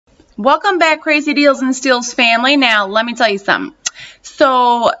Welcome back, Crazy Deals and Steals family. Now, let me tell you something.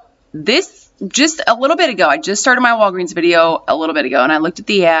 So, just a little bit ago, I just started my Walgreens video a little bit ago, and I looked at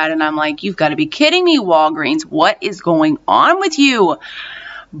the ad, and I'm like, you've got to be kidding me, Walgreens. What is going on with you?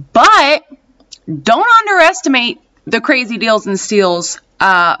 But don't underestimate the Crazy Deals and Steals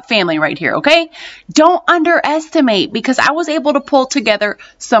family right here, okay? Don't underestimate, because I was able to pull together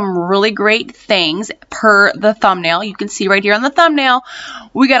some really great things per the thumbnail. You can see right here on the thumbnail,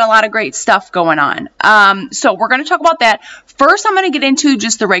 we got a lot of great stuff going on. So we're going to talk about that. First, I'm going to get into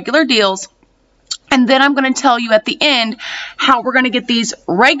just the regular deals, and then I'm going to tell you at the end how we're going to get these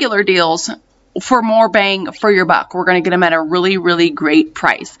regular deals for more bang for your buck. We're going to get them at a really, really great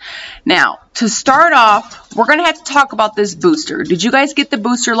price. Now, to start off, we're going to have to talk about this booster. Did you guys get the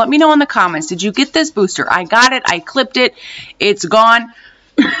booster? Let me know in the comments. Did you get this booster? I got it. I clipped it. It's gone.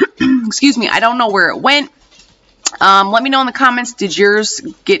 Excuse me. I don't know where it went. Let me know in the comments. Did yours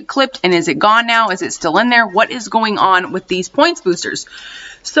get clipped, and is it gone now? Is it still in there? What is going on with these points boosters?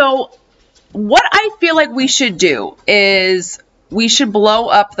 So what I feel like we should do is we should blow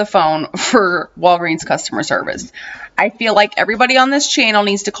up the phone for Walgreens customer service. I feel like everybody on this channel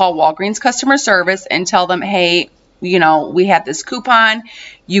needs to call Walgreens customer service and tell them, hey, you know, we had this coupon,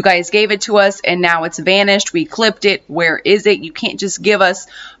 you guys gave it to us, and now it's vanished. We clipped it. Where is it? You can't just give us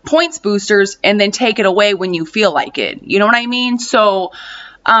points boosters and then take it away when you feel like it. You know what I mean? So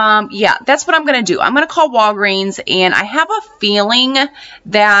yeah, that's what I'm going to do. I'm going to call Walgreens, and I have a feeling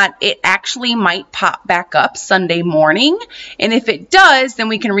that it actually might pop back up Sunday morning. And if it does, then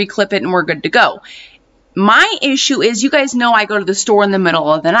we can reclip it and we're good to go. My issue is, you guys know I go to the store in the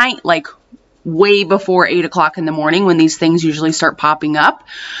middle of the night, like way before 8 o'clock in the morning when these things usually start popping up.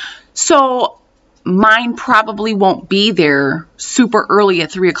 So mine probably won't be there super early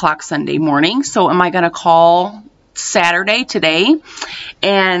at 3 o'clock Sunday morning. So am I going to call Saturday today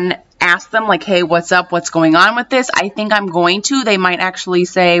and ask them, like, hey, what's up? What's going on with this? I think I'm going to. They might actually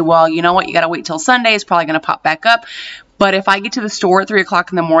say, well, you know what? You got to wait till Sunday. It's probably going to pop back up. But if I get to the store at 3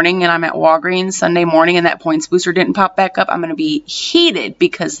 o'clock in the morning and I'm at Walgreens Sunday morning and that points booster didn't pop back up, I'm going to be heated,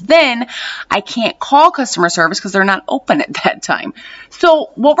 because then I can't call customer service because they're not open at that time.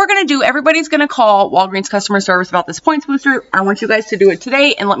 So what we're going to do, everybody's going to call Walgreens customer service about this points booster. I want you guys to do it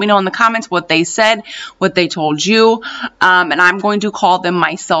today and let me know in the comments what they said, what they told you. And I'm going to call them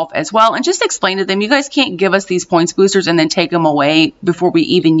myself as well and just explain to them, you guys can't give us these points boosters and then take them away before we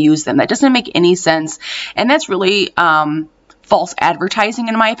even use them. That doesn't make any sense. And that's really false advertising,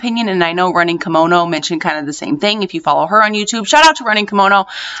 in my opinion. And I know Running Kimono mentioned kind of the same thing. If you follow her on YouTube, shout out to Running Kimono.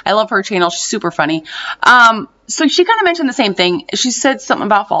 I love her channel. She's super funny. So she kind of mentioned the same thing. She said something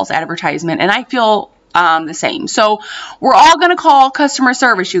about false advertisement, and I feel the same. So we're all going to call customer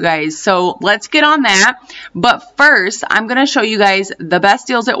service, you guys. So let's get on that. But first, I'm going to show you guys the best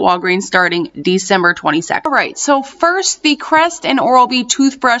deals at Walgreens starting December 22nd. All right. So first, the Crest and Oral-B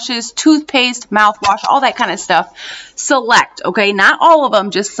toothbrushes, toothpaste, mouthwash, all that kind of stuff. Select, okay? Not all of them,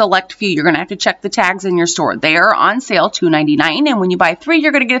 just select few. You're going to have to check the tags in your store. They are on sale, $2.99. And when you buy 3,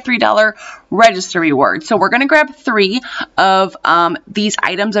 you're going to get a $3 register reward. So we're going to grab 3 of these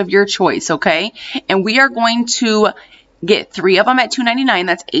items of your choice, okay? And we are going to get 3 of them at $2.99.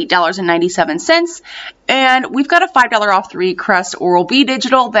 That's $8.97. And we've got a $5 off 3 Crest Oral-B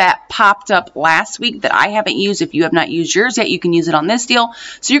Digital that popped up last week that I haven't used. If you have not used yours yet, you can use it on this deal.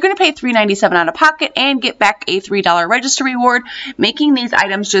 So you're going to pay $3.97 out of pocket and get back a $3 register reward, making these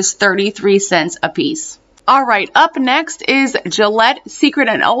items just 33 cents a piece. All right, up next is Gillette, Secret,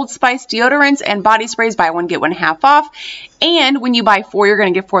 and Old Spice deodorants and body sprays. Buy one, get one half off. And when you buy 4, you're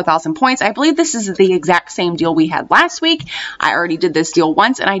going to get 4,000 points. I believe this is the exact same deal we had last week. I already did this deal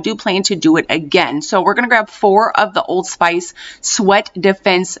once, and I do plan to do it again. So we're going to grab 4 of the Old Spice Sweat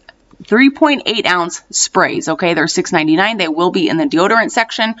Defense 3.8 ounce sprays. Okay, they're $6.99. They will be in the deodorant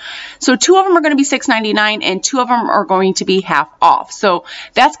section. So 2 of them are going to be $6.99 and 2 of them are going to be half off. So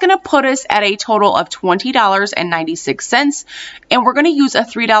that's going to put us at a total of $20.96. And we're going to use a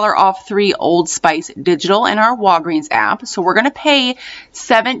 $3 off 3 Old Spice Digital in our Walgreens app. So we're going to pay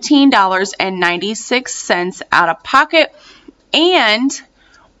 $17.96 out of pocket, and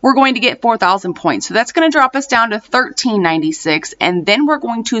we're going to get 4,000 points. So that's going to drop us down to $13.96. And then we're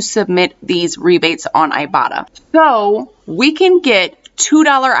going to submit these rebates on Ibotta. So we can get $2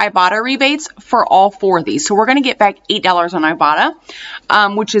 Ibotta rebates for all 4 of these. So we're going to get back $8 on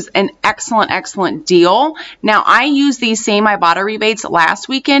Ibotta, which is an excellent, excellent deal. Now, I used these same Ibotta rebates last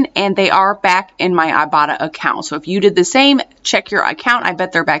weekend, and they are back in my Ibotta account. So if you did the same, check your account. I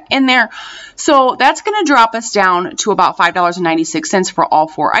bet they're back in there. So that's going to drop us down to about $5.96 for all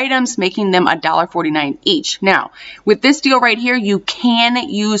 4 items, making them $1.49 each. Now, with this deal right here, you can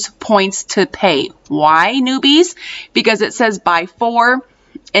use points to pay. Why, newbies? Because it says buy 4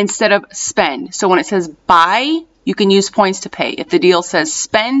 instead of spend. So when it says buy, you can use points to pay. If the deal says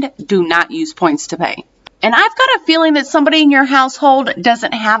spend, do not use points to pay. And I've got a feeling that somebody in your household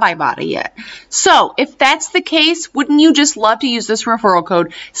doesn't have Ibotta yet. So if that's the case, wouldn't you just love to use this referral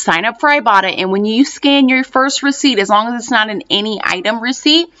code, sign up for Ibotta, and when you scan your first receipt, as long as it's not an any item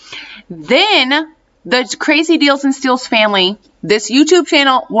receipt, then the Crazy Deals and Steals family, this YouTube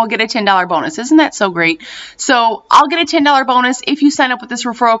channel, will get a $10 bonus. Isn't that so great? So I'll get a $10 bonus if you sign up with this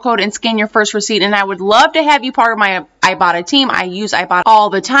referral code and scan your first receipt. And I would love to have you part of my Ibotta team. I use Ibotta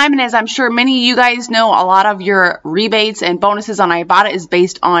all the time. And as I'm sure many of you guys know, a lot of your rebates and bonuses on Ibotta is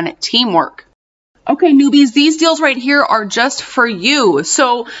based on teamwork. Okay, newbies, these deals right here are just for you.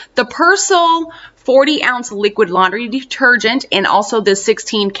 So the Persil 40-ounce liquid laundry detergent and also the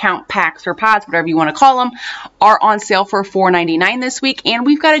 16-count packs or pods, whatever you want to call them, are on sale for $4.99 this week. And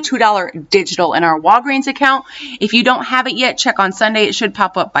we've got a $2 digital in our Walgreens account. If you don't have it yet, check on Sunday. It should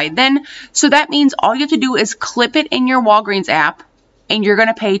pop up by then. So that means all you have to do is clip it in your Walgreens app, and you're going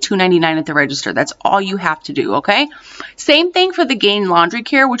to pay $2.99 at the register. That's all you have to do, okay? Same thing for the Gain Laundry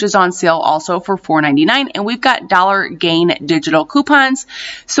Care, which is on sale also for $4.99, and we've got Gain digital coupons.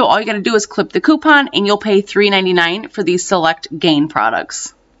 So all you got to do is clip the coupon, and you'll pay $3.99 for these select Gain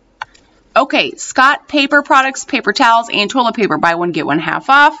products. Okay, Scott paper products, paper towels, and toilet paper, buy one, get one half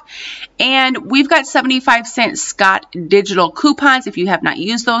off. And we've got 75-cent Scott digital coupons if you have not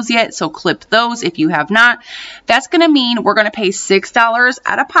used those yet, so clip those if you have not. That's going to mean we're going to pay $6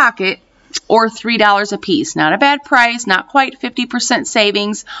 out of pocket or $3 a piece. Not a bad price, not quite 50%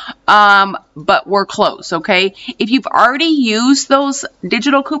 savings, but we're close, okay? If you've already used those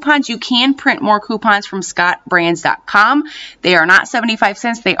digital coupons, you can print more coupons from scottbrands.com. They are not 75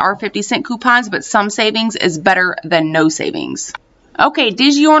 cents, they are 50-cent coupons, but some savings is better than no savings. Okay,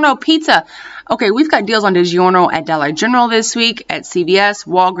 DiGiorno pizza. Okay, we've got deals on DiGiorno at Dollar General this week, at CVS,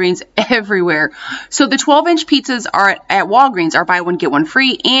 Walgreens, everywhere. So the 12-inch pizzas are at Walgreens are buy one, get one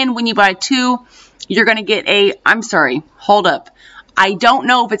free. And when you buy 2, you're going to get a, I'm sorry, hold up. I don't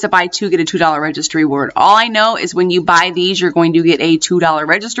know if it's a buy 2, get a $2 registry reward. All I know is when you buy these, you're going to get a $2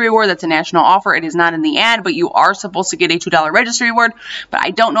 registry reward. That's a national offer. It is not in the ad, but you are supposed to get a $2 registry reward. But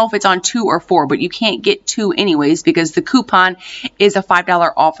I don't know if it's on 2 or 4, but you can't get 2 anyways because the coupon is a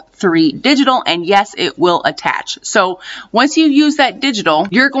 $5 off 3 digital, and yes, it will attach. So once you use that digital,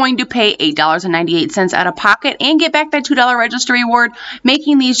 you're going to pay $8.98 out of pocket and get back that $2 registry reward,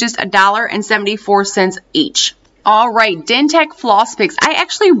 making these just $1.74 each. All right, Dentec floss picks. I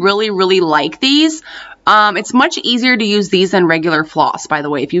actually really like these. It's much easier to use these than regular floss, by the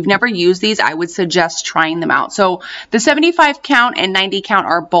way. If you've never used these, I would suggest trying them out. So the 75 count and 90 count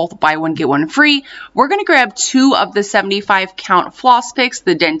are both buy one, get one free. We're going to grab 2 of the 75 count floss picks,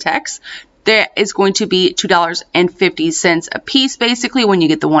 the Dentecs. That is going to be $2.50 a piece, basically, when you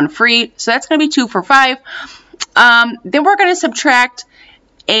get the one free. So that's going to be 2 for $5. Then we're going to subtract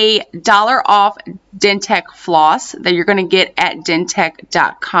a $1 off Dentec floss that you're going to get at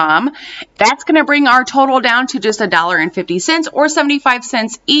dentec.com. That's going to bring our total down to just $1.50 or 75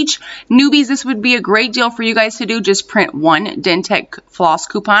 cents each. Newbies, this would be a great deal for you guys to do. Just print 1 Dentec floss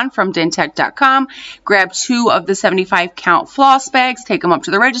coupon from dentec.com. Grab 2 of the 75 count floss bags, take them up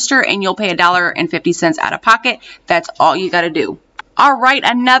to the register, and you'll pay $1.50 out of pocket. That's all you got to do. All right,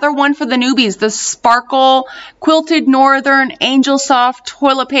 another one for the newbies, the Sparkle Quilted Northern Angel Soft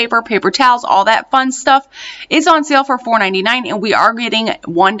toilet paper, paper towels, all that fun stuff is on sale for $4.99, and we are getting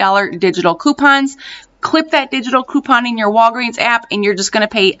 $1 digital coupons. Clip that digital coupon in your Walgreens app, and you're just going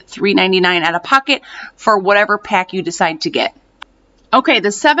to pay $3.99 out of pocket for whatever pack you decide to get. Okay, the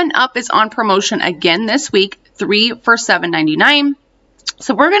 7-Up is on promotion again this week, 3 for $7.99.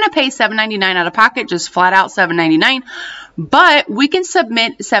 So we're going to pay $7.99 out of pocket, just flat out $7.99. But we can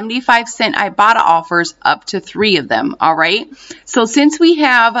submit 75-cent Ibotta offers up to 3 of them, all right? So since we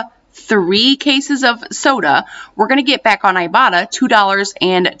have 3 cases of soda, we're going to get back on Ibotta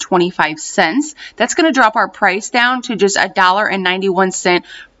 $2.25. That's going to drop our price down to just $1.91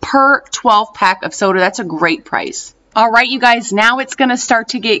 per 12-pack of soda. That's a great price. All right, you guys, now it's going to start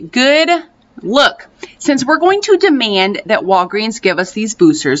to get good. look, since we're going to demand that Walgreens give us these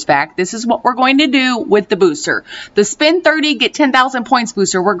boosters back, this is what we're going to do with the booster. The spend 30, get 10,000 points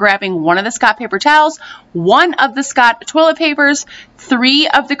booster. We're grabbing one of the Scott paper towels, one of the Scott toilet papers, 3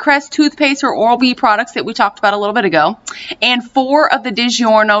 of the Crest toothpaste or Oral-B products that we talked about a little bit ago, and 4 of the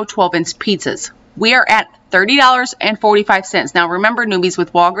DiGiorno 12-inch pizzas. We are at $30.45. Now remember, newbies,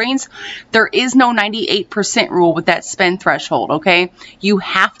 with Walgreens, there is no 98% rule with that spend threshold, okay? You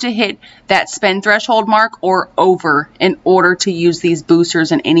have to hit that spend threshold mark or over in order to use these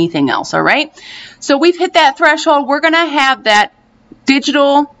boosters and anything else, all right? So we've hit that threshold. We're going to have that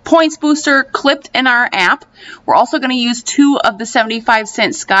digital points booster clipped in our app. We're also going to use 2 of the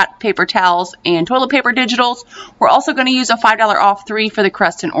 75-cent Scott paper towels and toilet paper digitals. We're also going to use a $5 off 3 for the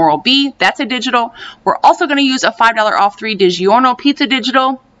Crest and Oral-B. That's a digital. We're also going to use a $5 off 3 DiGiorno pizza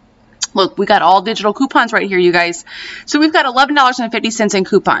digital. Look, we got all digital coupons right here, you guys. So we've got $11.50 in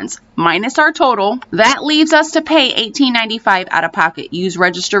coupons minus our total. That leaves us to pay $18.95 out of pocket. Use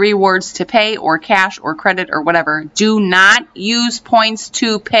register rewards to pay, or cash or credit or whatever. Do not use points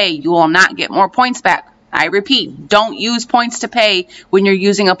to pay. You will not get more points back. I repeat, don't use points to pay when you're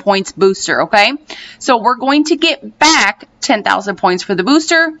using a points booster, okay? So we're going to get back 10,000 points for the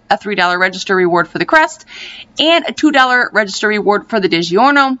booster, a $3 register reward for the Crest, and a $2 register reward for the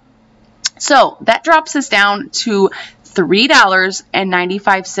DiGiorno. So that drops us down to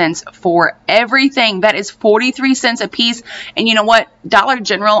 $3.95 for everything. That is 43 cents a piece. And you know what? Dollar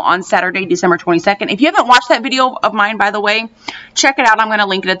General on Saturday, December 22nd. If you haven't watched that video of mine, by the way, check it out. I'm going to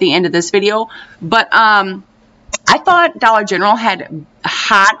link it at the end of this video. But I thought Dollar General had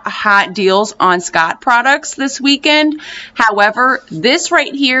hot deals on Scott products this weekend. However, this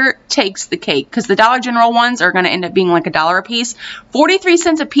right here takes the cake because the Dollar General ones are going to end up being like $1 a piece. 43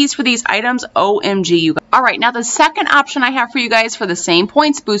 cents a piece for these items. OMG, you guys. All right, now the second option I have for you guys for the same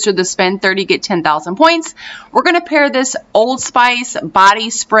points booster, the spend 30, get 10,000 points. We're going to pair this Old Spice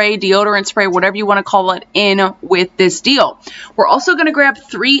body spray, deodorant spray, whatever you want to call it, in with this deal. We're also going to grab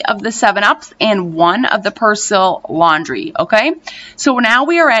 3 of the 7-Ups and 1 of the Persil laundry, okay? So now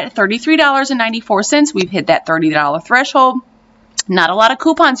we are at $33.94. We've hit that $30 threshold. Not a lot of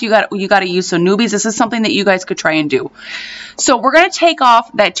coupons you got to use. So newbies, this is something that you guys could try and do. So we're going to take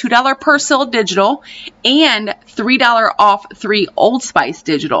off that $2 Persil digital and $3 off 3 Old Spice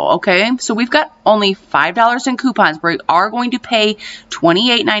digital, okay? So we've got only $5 in coupons. We are going to pay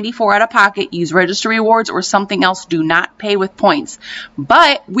 $28.94 out of pocket. Use register rewards or something else. Do not pay with points.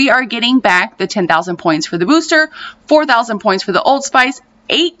 But we are getting back the 10,000 points for the booster, 4,000 points for the Old Spice,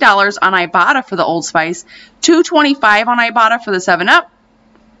 $8 on Ibotta for the Old Spice, $2.25 on Ibotta for the 7-Up.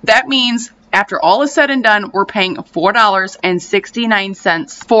 That means after all is said and done, we're paying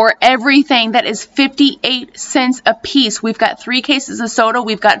 $4.69 for everything. That is 58 cents a piece. We've got 3 cases of soda.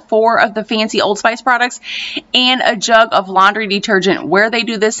 We've got 4 of the fancy Old Spice products and a jug of laundry detergent. Where they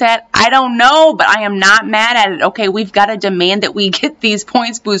do this at, I don't know, but I am not mad at it. Okay, we've got to demand that we get these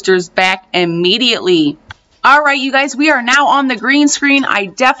points boosters back immediately. All right, you guys, we are now on the green screen. I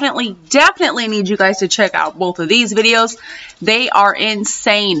definitely need you guys to check out both of these videos. They are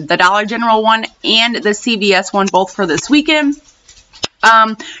insane. The Dollar General one and the CVS one, both for this weekend.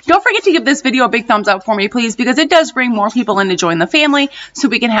 Don't forget to give this video a big thumbs up for me, please, because it does bring more people in to join the family so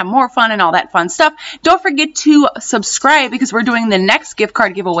we can have more fun and all that fun stuff. Don't forget to subscribe because we're doing the next gift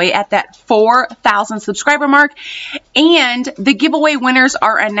card giveaway at that 4,000 subscriber mark. And the giveaway winners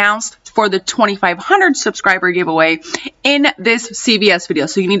are announced for the 2,500 subscriber giveaway in this CVS video.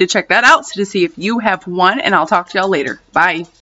 So you need to check that out to see if you have won, and I'll talk to y'all later. Bye.